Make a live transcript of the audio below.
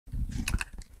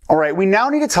All right, we now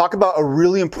need to talk about a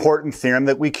really important theorem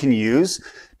that we can use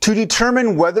to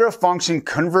determine whether a function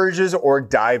converges or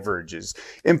diverges.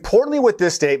 Importantly with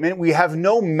this statement, we have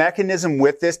no mechanism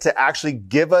with this to actually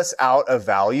give us out a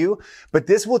value, but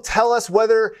this will tell us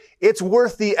whether it's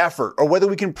worth the effort or whether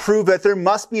we can prove that there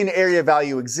must be an area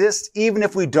value exists even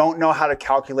if we don't know how to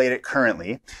calculate it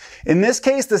currently. In this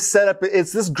case, the setup,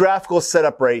 it's this graphical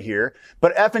setup right here,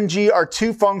 but f and g are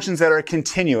two functions that are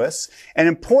continuous, and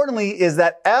importantly is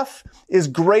that f is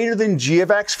greater than g of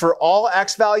x for all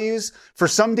x values for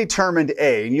some determined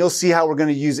a, and you'll see how we're going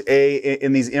to use a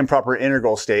in these improper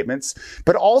integral statements.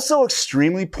 But also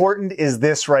extremely important is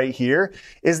this right here,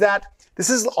 is that this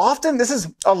is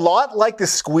a lot like the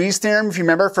Squeeze theorem, if you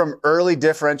remember from early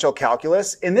differential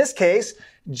calculus. In this case,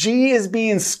 g is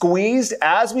being squeezed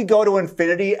as we go to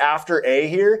infinity after a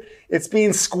here. It's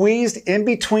being squeezed in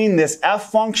between this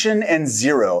f function and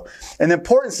 0. And the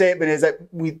important statement is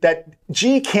that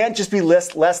g can't just be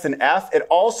less than f. It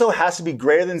also has to be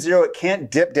greater than 0. It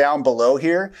can't dip down below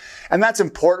here. And that's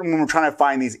important when we're trying to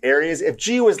find these areas. If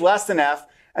g was less than f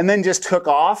and then just took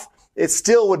off, it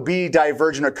still would be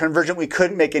divergent or convergent. We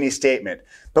couldn't make any statement.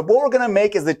 But what we're going to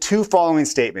make is the two following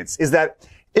statements, is that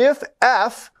if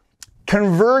f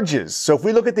converges, so if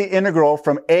we look at the integral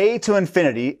from a to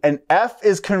infinity and f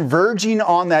is converging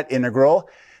on that integral,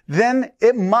 then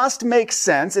it must make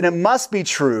sense and it must be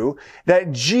true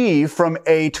that g from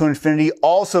a to infinity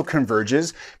also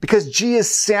converges because g is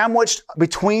sandwiched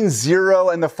between 0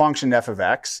 and the function f of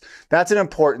x. That's an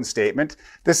important statement.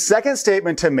 The second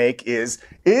statement to make is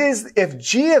if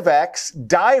g of x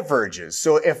diverges,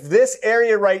 so if this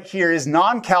area right here is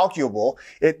non-calculable,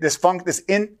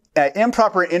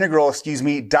 improper integral,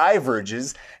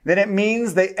 diverges, then it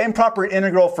means the improper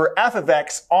integral for f of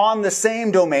x on the same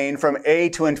domain from a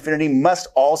to infinity must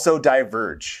also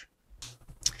diverge.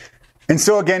 And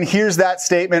so again, here's that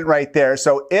statement right there.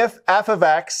 So if f of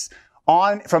x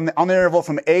on the interval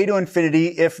from a to infinity,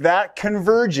 if that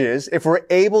converges, if we're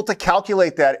able to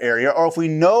calculate that area, or if we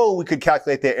know we could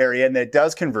calculate the area and that it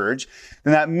does converge,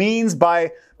 then that means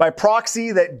by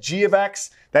proxy that g of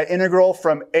x, that integral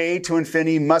from a to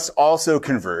infinity, must also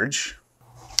converge.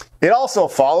 It also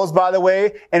follows, by the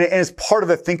way, and it is part of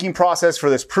the thinking process for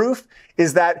this proof,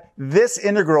 is that this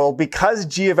integral, because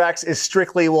g of x is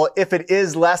strictly, well, if it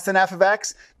is less than f of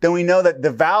x, then we know that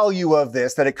the value of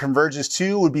this that it converges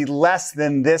to would be less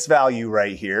than this value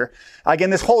right here.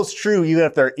 Again, this holds true even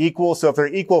if they're equal. So if they're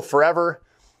equal forever,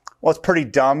 well, it's pretty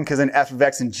dumb because then f of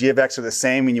x and g of x are the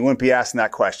same and you wouldn't be asking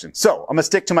that question. So I'm going to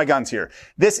stick to my guns here.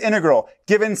 This integral,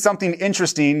 given something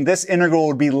interesting, this integral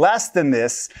would be less than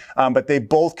this, but they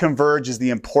both converge is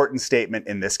the important statement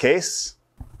in this case.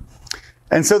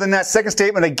 And so then that second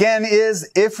statement again is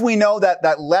if we know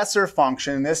that lesser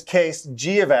function, in this case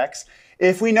g of x,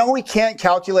 if we know we can't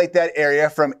calculate that area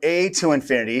from a to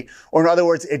infinity, or in other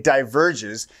words, it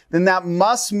diverges, then that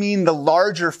must mean the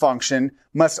larger function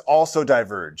must also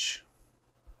diverge.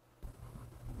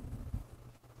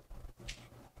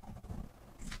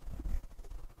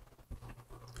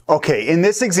 Okay, in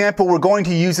this example, we're going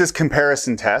to use this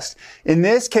comparison test. In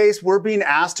this case, we're being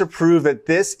asked to prove that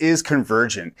this is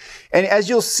convergent. And as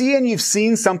you'll see, and you've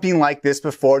seen something like this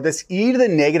before, this e to the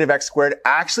negative x squared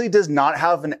actually does not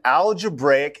have an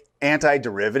algebraic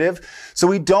antiderivative. So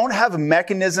we don't have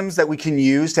mechanisms that we can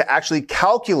use to actually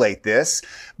calculate this,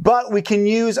 but we can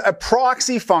use a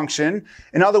proxy function.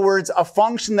 In other words, a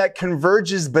function that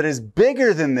converges but is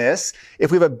bigger than this. If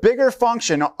we have a bigger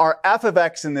function, our f of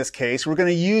x in this case, we're going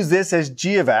to use this as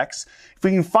g of x. If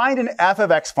we can find an f of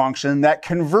x function that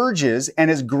converges and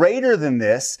is greater than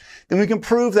this, then we can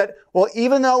prove that, well,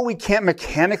 even though we can't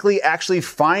mechanically actually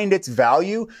find its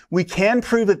value, we can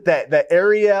prove that the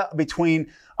area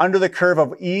under the curve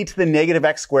of e to the negative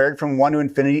x squared from 1 to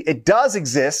infinity, it does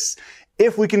exist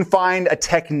if we can find a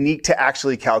technique to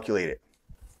actually calculate it.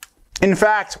 In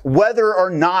fact, whether or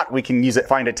not we can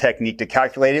find a technique to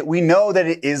calculate it, we know that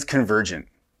it is convergent.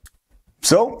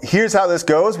 So here's how this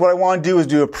goes. What I want to do is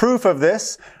do a proof of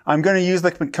this. I'm going to use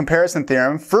the comparison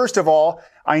theorem. First of all,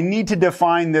 I need to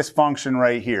define this function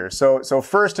right here. So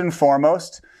first and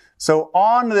foremost, so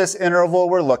on this interval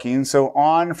we're looking, so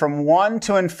on from 1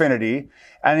 to infinity,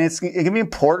 and it can be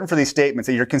important for these statements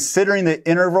that you're considering the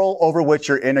interval over which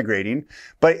you're integrating,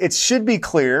 but it should be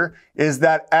clear is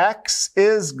that x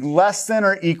is less than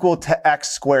or equal to x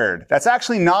squared. That's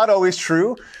actually not always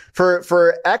true.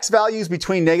 For x values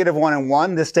between -1 and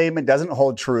 1, this statement doesn't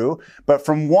hold true, but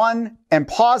from 1 and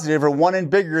positive, or 1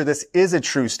 and bigger, this is a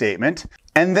true statement.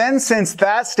 And then since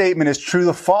that statement is true,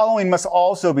 the following must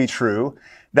also be true,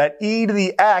 that e to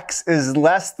the x is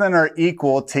less than or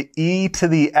equal to e to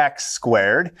the x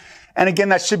squared. And again,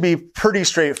 that should be pretty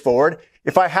straightforward.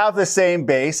 If I have the same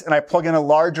base and I plug in a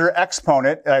larger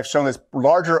exponent, and I've shown this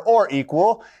larger or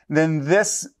equal, then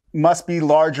this must be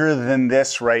larger than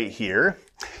this right here.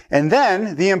 And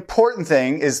then the important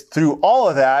thing is through all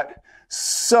of that,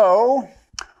 so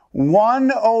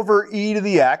 1 over e to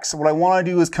the x, what I want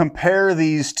to do is compare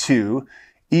these two,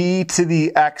 e to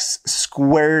the x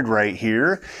squared right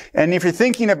here. And if you're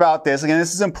thinking about this, again,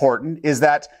 this is important, is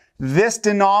that this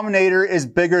denominator is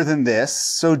bigger than this.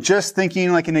 So just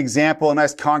thinking like an example, a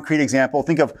nice concrete example,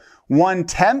 think of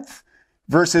 1/10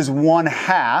 versus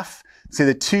 1/2. Say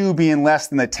the 2 being less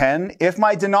than the 10. If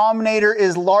my denominator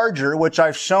is larger, which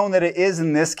I've shown that it is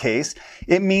in this case,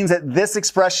 it means that this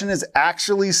expression is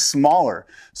actually smaller.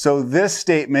 So this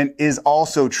statement is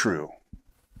also true.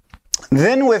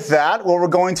 Then with that, what we're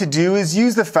going to do is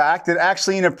use the fact that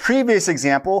actually in a previous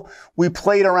example, we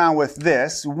played around with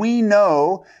this. We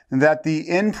know that the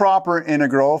improper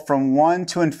integral from 1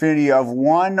 to infinity of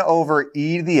 1 over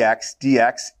e to the x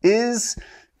dx is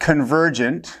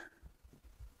convergent.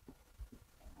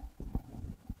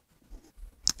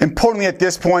 Importantly at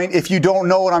this point, if you don't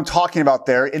know what I'm talking about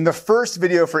there, in the first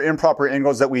video for improper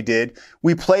integrals that we did,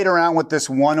 we played around with this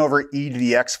 1 over e to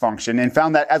the x function and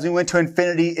found that as we went to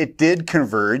infinity, it did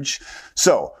converge.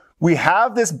 So we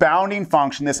have this bounding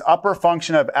function, this upper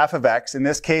function of f of x. In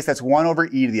this case, that's 1 over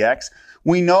e to the x.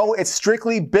 We know it's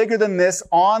strictly bigger than this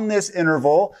on this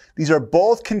interval. These are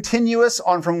both continuous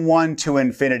on from 1 to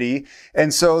infinity.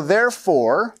 And so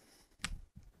therefore,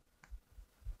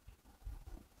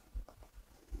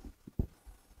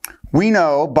 we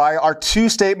know by our two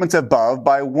statements above,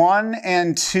 by 1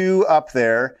 and 2 up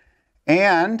there,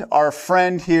 and our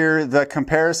friend here, the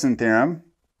comparison theorem,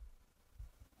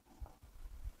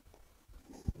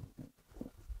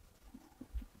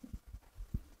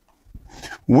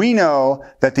 we know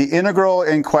that the integral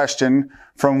in question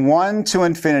from 1 to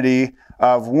infinity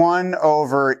of 1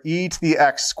 over e to the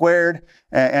x squared,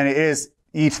 and it is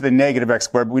e to the negative x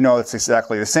squared, but we know it's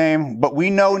exactly the same, but we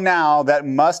know now that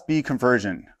must be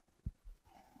convergent.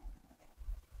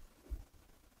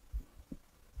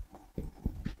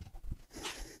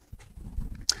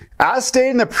 As stated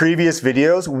in the previous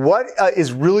videos, what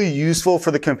is really useful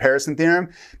for the comparison theorem,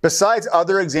 besides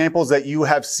other examples that you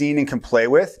have seen and can play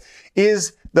with,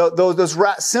 is those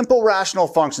simple rational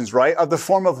functions, right, of the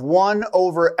form of 1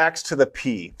 over x to the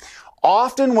p.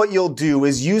 Often what you'll do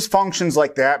is use functions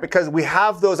like that because we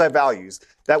have those values.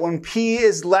 That when p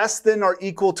is less than or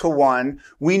equal to 1,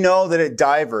 we know that it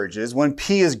diverges. When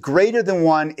p is greater than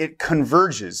 1, it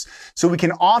converges. So we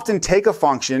can often take a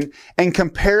function and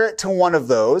compare it to one of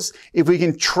those. If we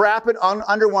can trap it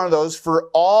under one of those for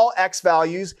all x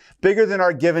values bigger than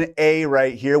our given a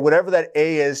right here, whatever that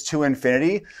a is to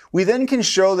infinity, we then can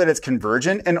show that it's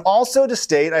convergent. And also to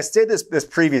state, I stated this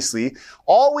previously,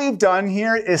 all we've done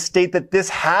here is state that this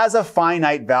has a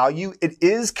finite value. It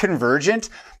is convergent,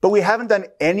 but we haven't done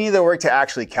any of the work to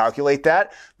actually calculate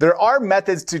that. There are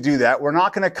methods to do that. We're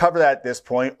not going to cover that at this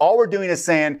point. All we're doing is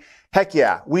saying, heck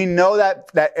yeah, we know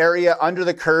that area under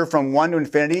the curve from 1 to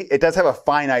infinity, it does have a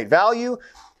finite value,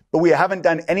 but we haven't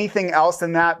done anything else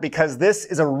than that because this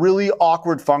is a really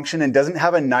awkward function and doesn't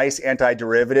have a nice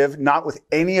antiderivative, not with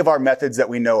any of our methods that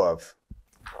we know of.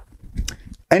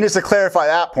 And just to clarify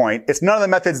that point, it's none of the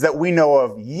methods that we know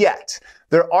of yet.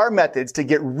 There are methods to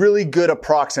get really good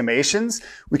approximations.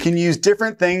 We can use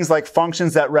different things like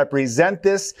functions that represent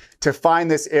this to find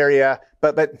this area,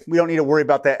 but we don't need to worry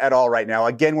about that at all right now.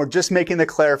 Again, we're just making the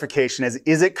clarification as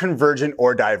is it convergent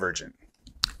or divergent?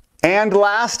 And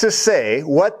last to say,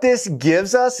 what this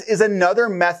gives us is another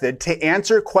method to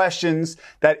answer questions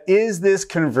that is this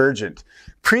convergent?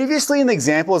 Previously in the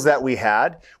examples that we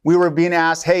had, we were being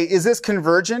asked, hey, is this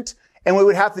convergent? And what we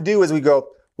would have to do is we go,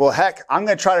 well, heck, I'm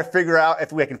going to try to figure out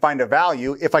if we can find a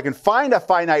value. If I can find a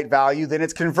finite value, then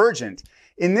it's convergent.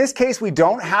 In this case, we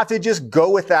don't have to just go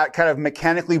with that kind of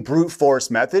mechanically brute force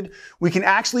method. We can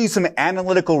actually use some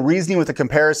analytical reasoning with the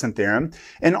comparison theorem.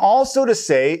 And also to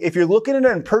say, if you're looking at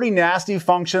a pretty nasty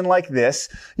function like this,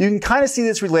 you can kind of see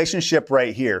this relationship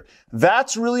right here.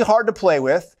 That's really hard to play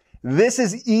with. This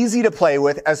is easy to play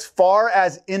with as far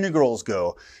as integrals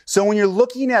go. So when you're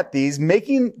looking at these,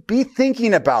 be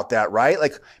thinking about that, right?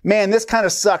 Like, man, this kind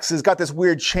of sucks. It's got this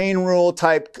weird chain rule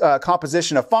type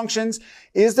composition of functions.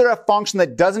 Is there a function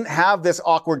that doesn't have this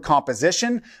awkward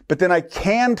composition, but then I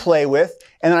can play with,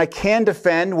 and then I can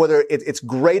defend whether it's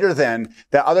greater than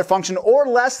that other function or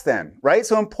less than, right?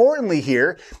 So importantly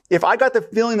here, if I got the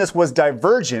feeling this was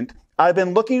divergent, I've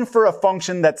been looking for a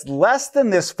function that's less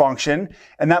than this function,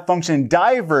 and that function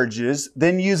diverges,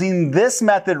 then using this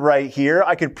method right here,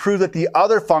 I could prove that the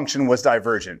other function was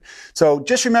divergent. So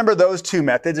just remember those two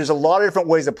methods. There's a lot of different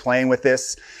ways of playing with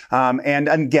this. And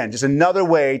again, just another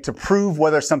way to prove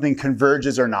whether something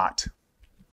converges or not.